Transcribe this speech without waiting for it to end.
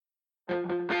You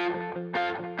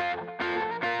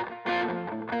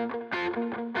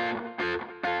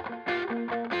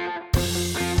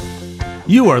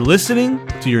are listening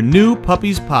to your New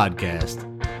Puppies Podcast,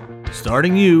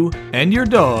 starting you and your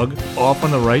dog off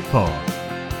on the right paw.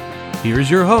 Here's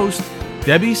your host,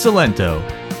 Debbie Salento.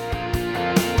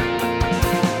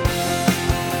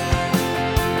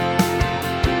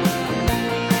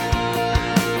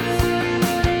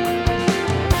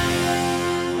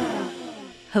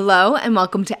 Hello and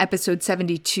welcome to episode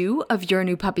 72 of Your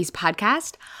New Puppies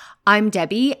Podcast. I'm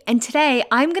Debbie, and today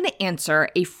I'm going to answer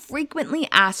a frequently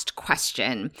asked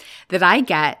question that I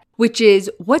get, which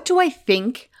is, what do I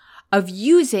think of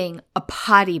using a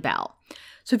potty bell?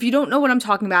 So if you don't know what I'm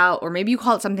talking about, or maybe you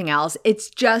call it something else, it's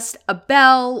just a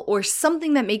bell or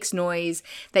something that makes noise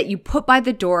that you put by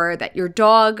the door that your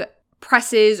dog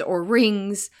presses or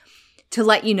rings to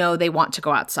let you know they want to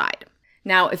go outside.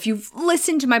 Now, if you've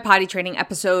listened to my potty training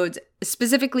episodes,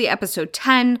 specifically episode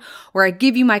 10, where I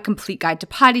give you my complete guide to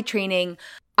potty training,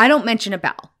 I don't mention a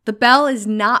bell. The bell is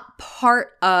not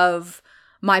part of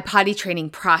my potty training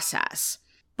process.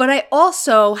 But I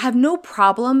also have no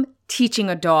problem teaching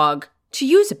a dog to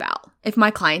use a bell if my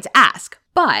clients ask.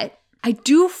 But I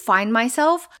do find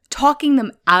myself talking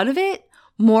them out of it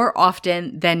more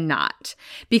often than not,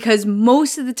 because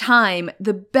most of the time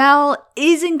the bell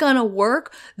isn't going to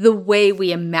work the way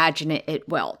we imagine it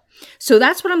will. So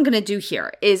that's what I'm going to do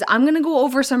here is I'm going to go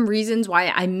over some reasons why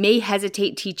I may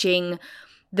hesitate teaching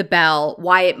the bell,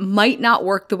 why it might not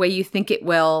work the way you think it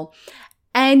will,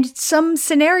 and some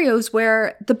scenarios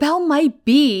where the bell might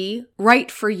be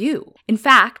right for you. In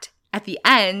fact, at the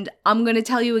end, I'm going to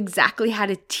tell you exactly how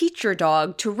to teach your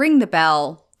dog to ring the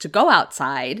bell to go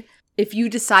outside if you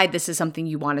decide this is something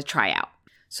you want to try out.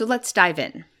 So let's dive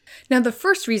in. Now, the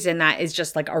first reason that is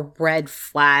just like a red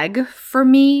flag for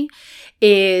me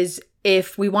is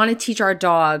if we want to teach our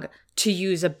dog to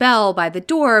use a bell by the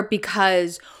door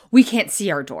because we can't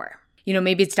see our door. You know,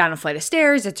 maybe it's down a flight of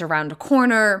stairs, it's around a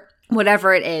corner,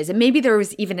 whatever it is. And maybe there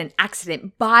was even an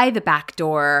accident by the back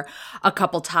door a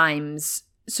couple times,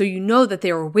 so you know that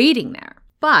they were waiting there.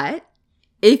 But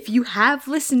if you have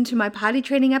listened to my potty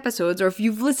training episodes, or if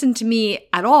you've listened to me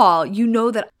at all, you know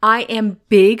that I am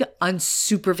big on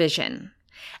supervision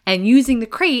and using the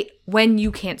crate when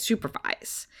you can't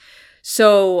supervise.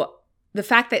 So the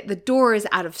fact that the door is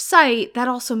out of sight, that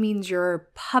also means your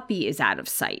puppy is out of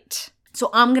sight.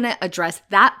 So I'm going to address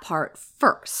that part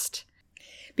first,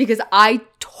 because I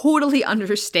totally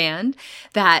understand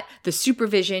that the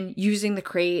supervision, using the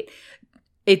crate,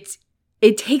 it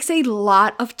takes a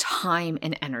lot of time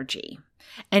and energy.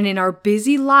 And in our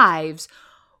busy lives,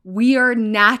 we are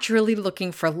naturally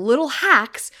looking for little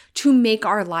hacks to make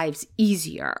our lives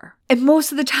easier. And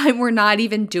most of the time, we're not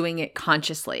even doing it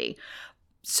consciously.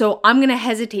 So I'm going to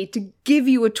hesitate to give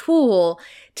you a tool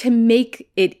to make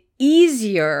it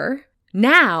easier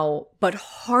now, but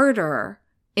harder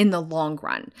in the long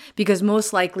run, because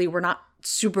most likely we're not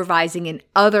supervising in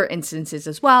other instances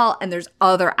as well, and there's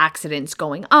other accidents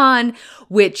going on,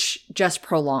 which just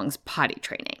prolongs potty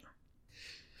training.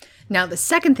 Now, the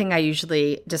second thing I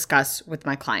usually discuss with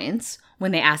my clients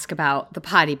when they ask about the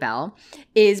potty bell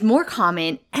is more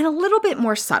common and a little bit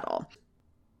more subtle.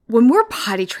 When we're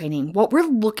potty training, what we're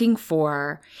looking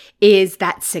for is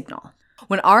that signal.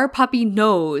 When our puppy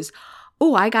knows,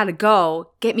 oh, I gotta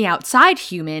go, get me outside,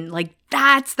 human, like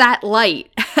that's that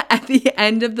light at the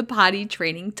end of the potty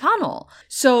training tunnel.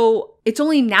 So it's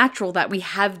only natural that we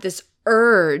have this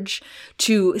urge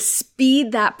to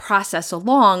speed that process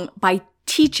along by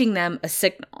teaching them a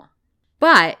signal.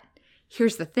 But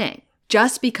here's the thing.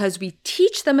 Just because we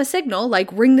teach them a signal,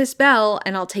 like ring this bell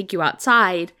and I'll take you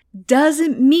outside,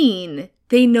 doesn't mean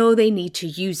they know they need to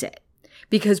use it.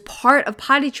 Because part of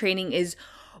potty training is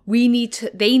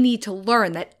they need to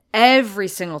learn that every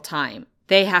single time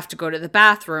they have to go to the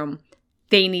bathroom,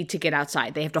 they need to get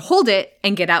outside. They have to hold it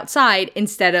and get outside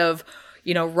instead of,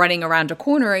 running around a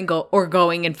corner and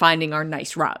going and finding our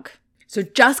nice rug. So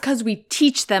just because we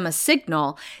teach them a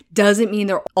signal doesn't mean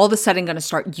they're all of a sudden going to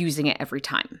start using it every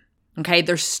time. Okay,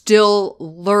 they're still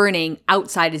learning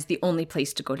outside is the only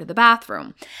place to go to the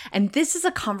bathroom. And this is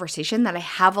a conversation that I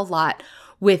have a lot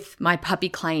with my puppy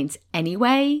clients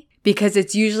anyway, because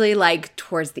it's usually like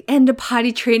towards the end of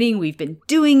potty training, we've been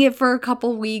doing it for a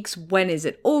couple weeks. When is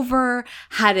it over?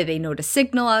 How do they know to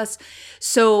signal us?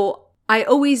 So I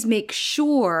always make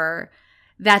sure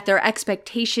that their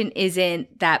expectation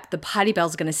isn't that the potty bell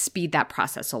is going to speed that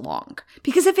process along.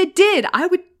 Because if it did, I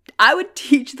would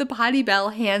teach the potty bell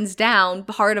hands down,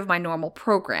 part of my normal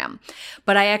program.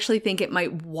 But I actually think it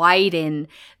might widen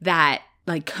that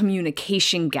like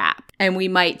communication gap And we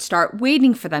might start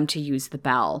waiting for them to use the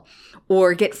bell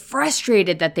or get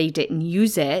frustrated that they didn't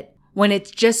use it when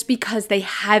it's just because they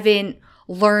haven't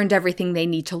learned everything they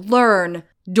need to learn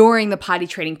during the potty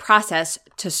training process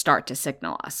to start to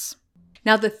signal us.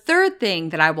 Now, the third thing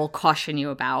that I will caution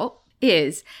you about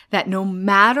is that no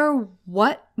matter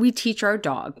what we teach our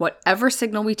dog, whatever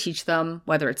signal we teach them,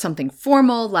 whether it's something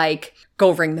formal like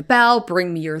go ring the bell,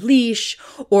 bring me your leash,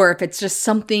 or if it's just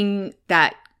something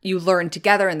that you learn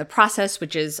together in the process,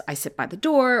 which is I sit by the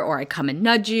door or I come and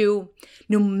nudge you,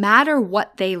 no matter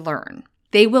what they learn,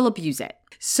 they will abuse it.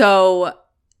 So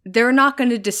they're not going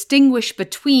to distinguish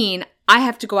between I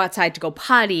have to go outside to go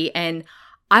potty and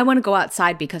I want to go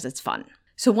outside because it's fun.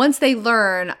 So once they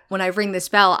learn when I ring this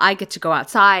bell, I get to go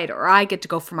outside or I get to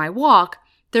go for my walk,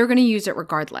 they're going to use it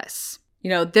regardless.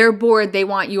 They're bored. They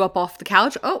want you up off the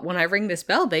couch. Oh, when I ring this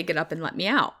bell, they get up and let me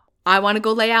out. I want to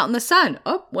go lay out in the sun.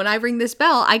 Oh, when I ring this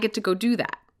bell, I get to go do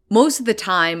that. Most of the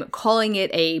time, calling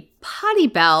it a potty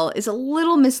bell is a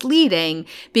little misleading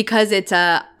because it's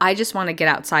a I just want to get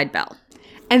outside bell.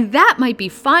 And that might be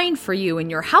fine for you in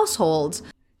your households.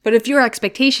 But if your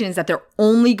expectation is that they're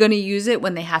only going to use it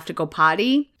when they have to go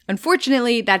potty,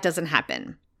 unfortunately, that doesn't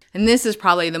happen. And this is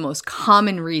probably the most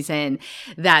common reason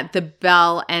that the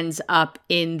bell ends up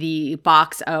in the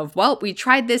box of, well, we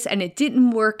tried this and it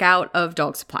didn't work out of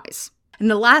dog supplies. And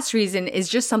the last reason is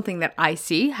just something that I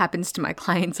see happens to my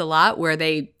clients a lot where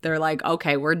they're like,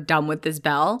 okay, we're done with this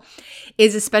bell,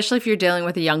 is especially if you're dealing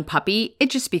with a young puppy, it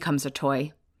just becomes a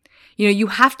toy. You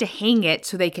have to hang it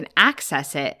so they can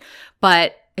access it,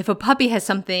 but if a puppy has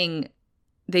something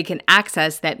they can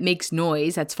access that makes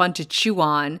noise, that's fun to chew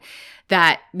on,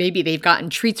 that maybe they've gotten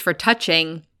treats for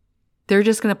touching, they're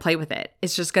just going to play with it.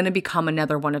 It's just going to become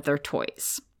another one of their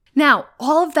toys. Now,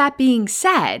 all of that being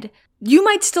said, you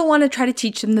might still want to try to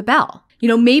teach them the bell.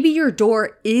 Maybe your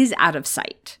door is out of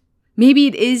sight. Maybe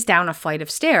it is down a flight of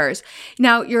stairs.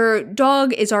 Now, your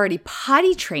dog is already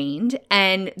potty trained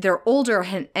and they're older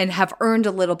and have earned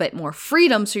a little bit more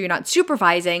freedom, so you're not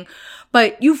supervising,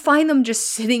 but you find them just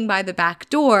sitting by the back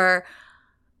door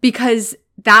because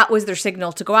that was their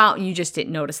signal to go out and you just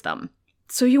didn't notice them.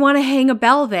 So you want to hang a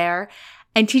bell there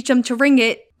and teach them to ring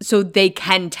it so they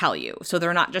can tell you. So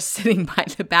they're not just sitting by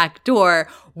the back door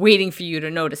waiting for you to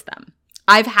notice them.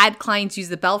 I've had clients use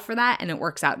the bell for that and it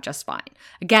works out just fine.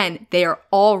 Again, they are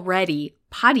already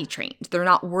potty trained. They're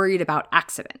not worried about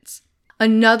accidents.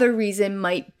 Another reason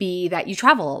might be that you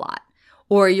travel a lot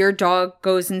or your dog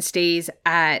goes and stays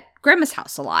at grandma's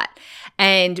house a lot.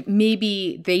 And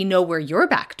maybe they know where your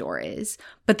back door is,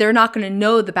 but they're not going to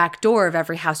know the back door of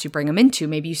every house you bring them into.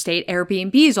 Maybe you stay at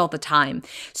Airbnbs all the time.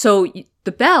 So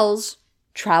the bells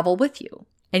travel with you.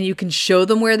 And you can show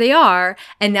them where they are,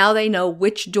 and now they know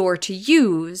which door to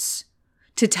use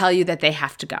to tell you that they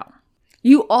have to go.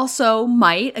 You also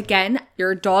might, again,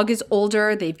 your dog is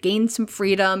older, they've gained some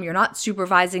freedom, you're not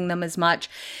supervising them as much.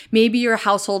 Maybe your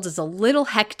household is a little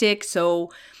hectic, so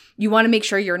you want to make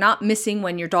sure you're not missing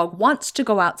when your dog wants to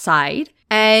go outside.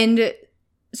 And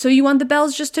so you want the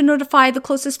bells just to notify the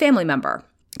closest family member,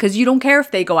 because you don't care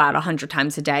if they go out 100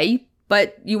 times a day,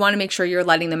 but you want to make sure you're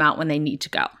letting them out when they need to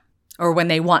go. Or when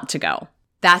they want to go.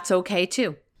 That's okay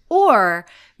too. Or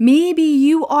maybe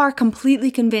you are completely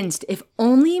convinced if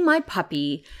only my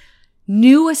puppy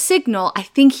knew a signal, I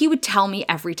think he would tell me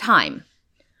every time.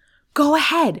 Go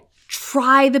ahead,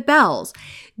 try the bells.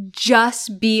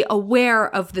 Just be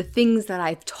aware of the things that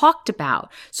I've talked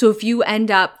about. So if you end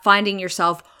up finding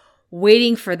yourself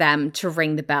waiting for them to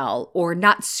ring the bell or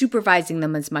not supervising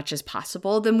them as much as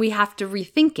possible, then we have to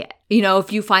rethink it.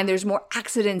 If you find there's more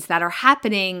accidents that are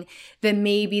happening, then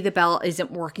maybe the bell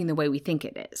isn't working the way we think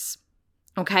it is.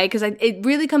 Okay? Because it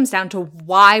really comes down to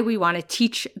why we want to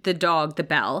teach the dog the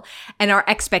bell and our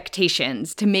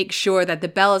expectations to make sure that the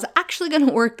bell is actually going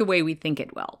to work the way we think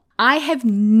it will. I have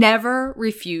never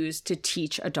refused to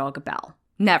teach a dog a bell.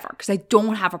 Never, because I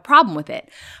don't have a problem with it.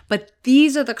 But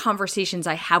these are the conversations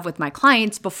I have with my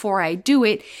clients before I do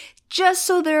it, just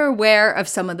so they're aware of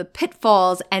some of the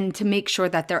pitfalls and to make sure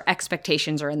that their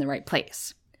expectations are in the right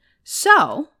place.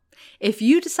 So, if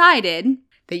you decided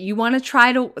that you want to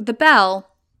try the bell,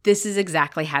 this is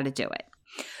exactly how to do it.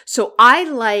 So I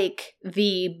like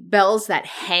the bells that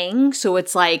hang. So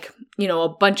it's like, a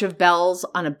bunch of bells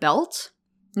on a belt,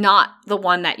 not the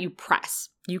one that you press.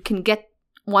 You can get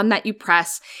one that you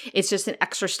press. It's just an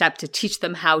extra step to teach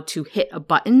them how to hit a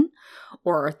button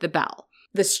or the bell.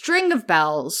 The string of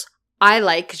bells I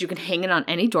like because you can hang it on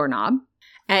any doorknob.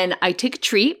 And I take a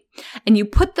treat and you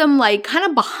put them like kind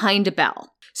of behind a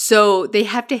bell. So they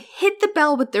have to hit the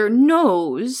bell with their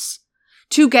nose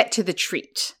to get to the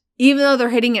treat. Even though they're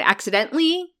hitting it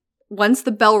accidentally, once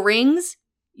the bell rings,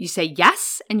 you say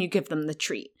yes and you give them the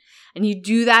treat. And you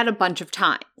do that a bunch of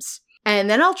times. And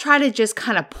then I'll try to just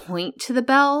kind of point to the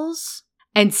bells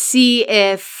and see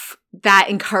if that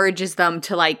encourages them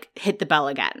to like hit the bell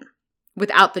again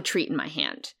without the treat in my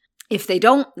hand. If they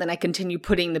don't, then I continue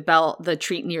putting the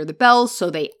treat near the bells so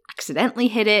they accidentally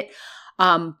hit it.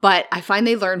 But I find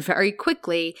they learn very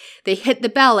quickly. They hit the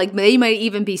bell, like they might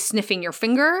even be sniffing your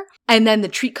finger, and then the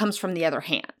treat comes from the other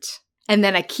hand. And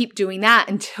then I keep doing that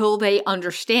until they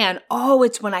understand, oh,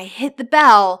 it's when I hit the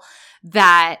bell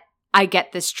that I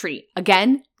get this treat.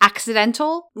 Again,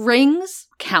 accidental rings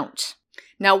count.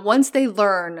 Now, once they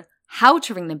learn how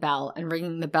to ring the bell, and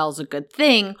ringing the bell is a good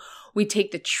thing, we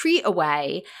take the treat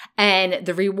away, and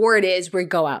the reward is we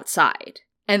go outside.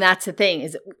 And that's the thing,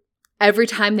 is every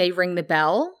time they ring the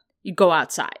bell, you go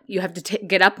outside. You have to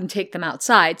get up and take them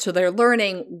outside, so they're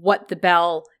learning what the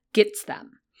bell gets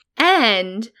them.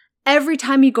 And every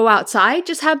time you go outside,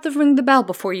 just have them ring the bell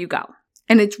before you go.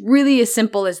 And it's really as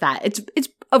simple as that. It's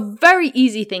a very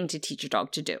easy thing to teach a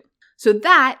dog to do. So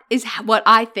that is what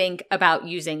I think about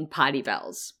using potty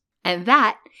bells. And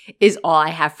that is all I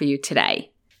have for you today.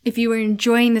 If you are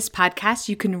enjoying this podcast,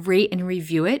 you can rate and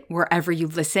review it wherever you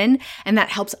listen, and that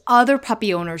helps other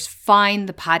puppy owners find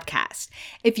the podcast.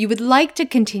 If you would like to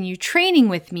continue training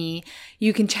with me,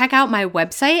 you can check out my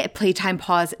website at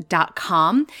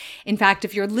playtimepaws.com. In fact,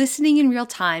 if you're listening in real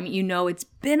time, you know it's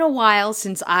been a while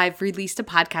since I've released a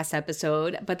podcast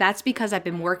episode, but that's because I've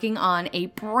been working on a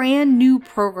brand new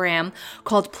program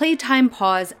called Playtime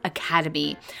Paws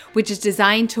Academy, which is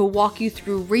designed to walk you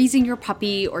through raising your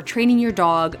puppy or training your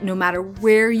dog, no matter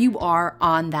where you are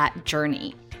on that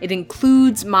journey. It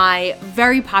includes my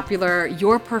very popular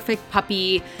Your Perfect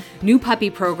Puppy new puppy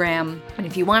program. And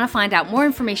if you want to find out more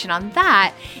information on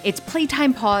that, it's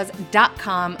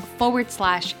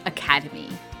playtimepaws.com/academy.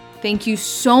 Thank you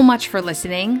so much for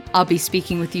listening. I'll be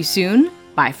speaking with you soon.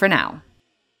 Bye for now.